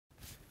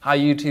Hi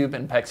YouTube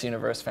and PEX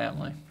Universe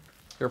family.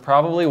 You're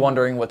probably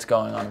wondering what's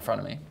going on in front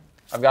of me.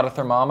 I've got a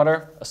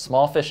thermometer, a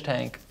small fish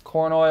tank,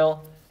 corn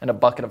oil, and a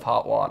bucket of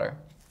hot water.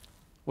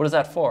 What is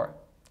that for?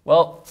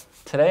 Well,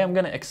 today I'm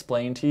going to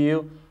explain to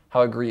you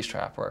how a grease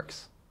trap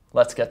works.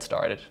 Let's get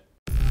started.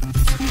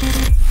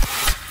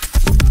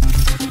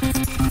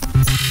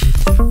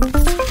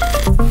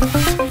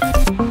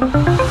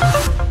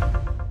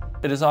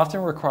 It is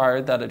often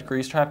required that a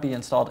grease trap be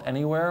installed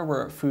anywhere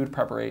where food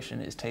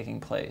preparation is taking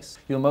place.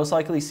 You'll most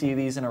likely see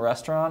these in a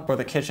restaurant or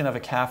the kitchen of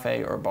a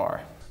cafe or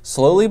bar.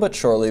 Slowly but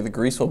surely, the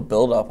grease will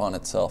build up on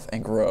itself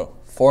and grow,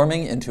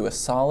 forming into a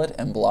solid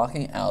and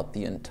blocking out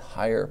the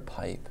entire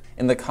pipe.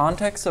 In the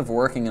context of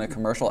working in a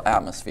commercial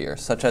atmosphere,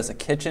 such as a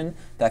kitchen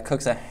that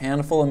cooks a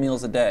handful of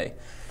meals a day,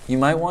 you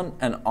might want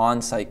an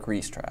on-site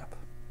grease trap.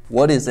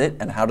 What is it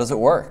and how does it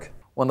work?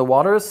 When the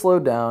water is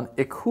slowed down,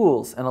 it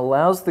cools and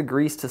allows the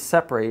grease to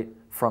separate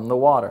from the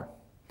water.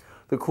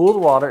 The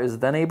cooled water is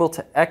then able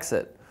to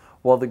exit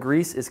while the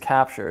grease is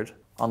captured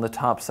on the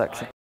top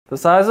section. The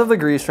size of the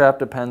grease trap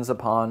depends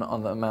upon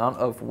the amount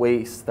of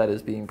waste that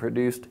is being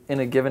produced in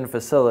a given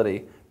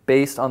facility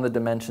based on the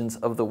dimensions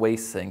of the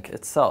waste sink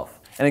itself.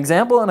 An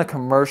example in a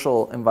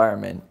commercial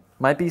environment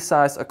might be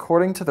sized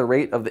according to the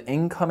rate of the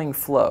incoming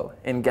flow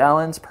in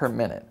gallons per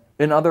minute.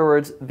 In other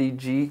words, the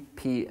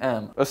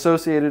GPM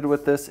associated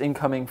with this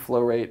incoming flow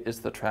rate is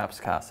the trap's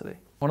capacity.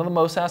 One of the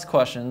most asked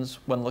questions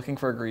when looking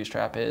for a grease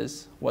trap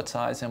is, what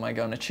size am I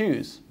going to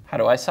choose? How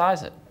do I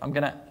size it? I'm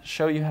going to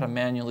show you how to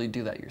manually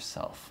do that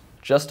yourself.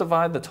 Just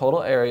divide the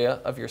total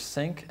area of your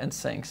sink and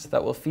sinks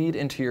that will feed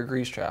into your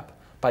grease trap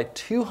by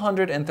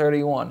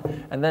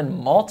 231 and then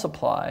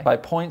multiply by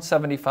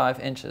 0.75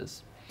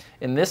 inches.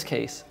 In this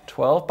case,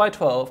 12 by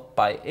 12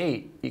 by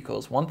 8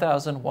 equals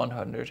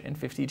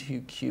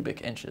 1,152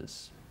 cubic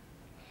inches.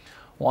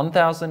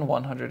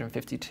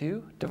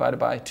 1,152 divided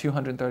by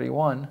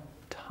 231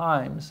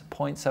 times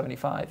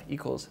 0.75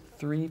 equals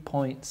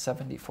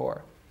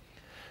 3.74.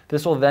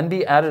 This will then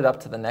be added up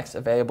to the next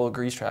available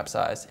grease trap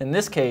size, in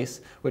this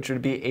case, which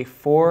would be a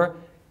 4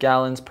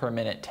 gallons per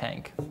minute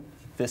tank,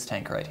 this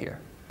tank right here.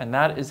 And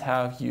that is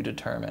how you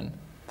determine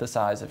the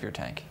size of your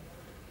tank.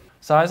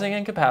 Sizing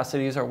and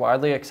capacities are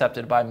widely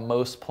accepted by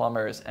most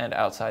plumbers and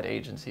outside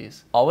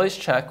agencies. Always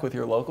check with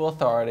your local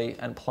authority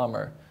and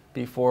plumber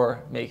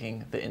before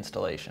making the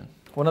installation.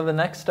 One of the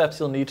next steps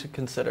you'll need to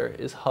consider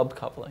is hub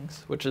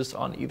couplings, which is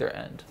on either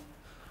end.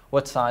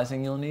 What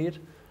sizing you'll need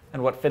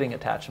and what fitting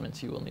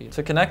attachments you will need.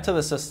 To connect to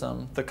the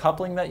system, the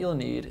coupling that you'll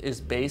need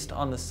is based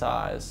on the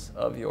size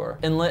of your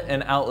inlet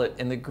and outlet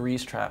in the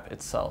grease trap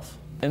itself.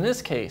 In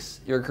this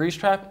case, your grease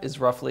trap is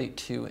roughly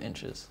 2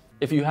 inches.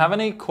 If you have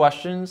any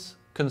questions,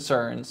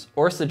 concerns,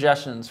 or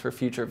suggestions for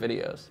future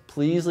videos,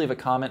 please leave a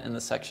comment in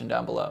the section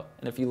down below.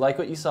 And if you like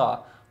what you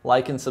saw,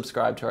 like and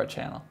subscribe to our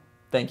channel.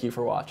 Thank you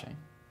for watching.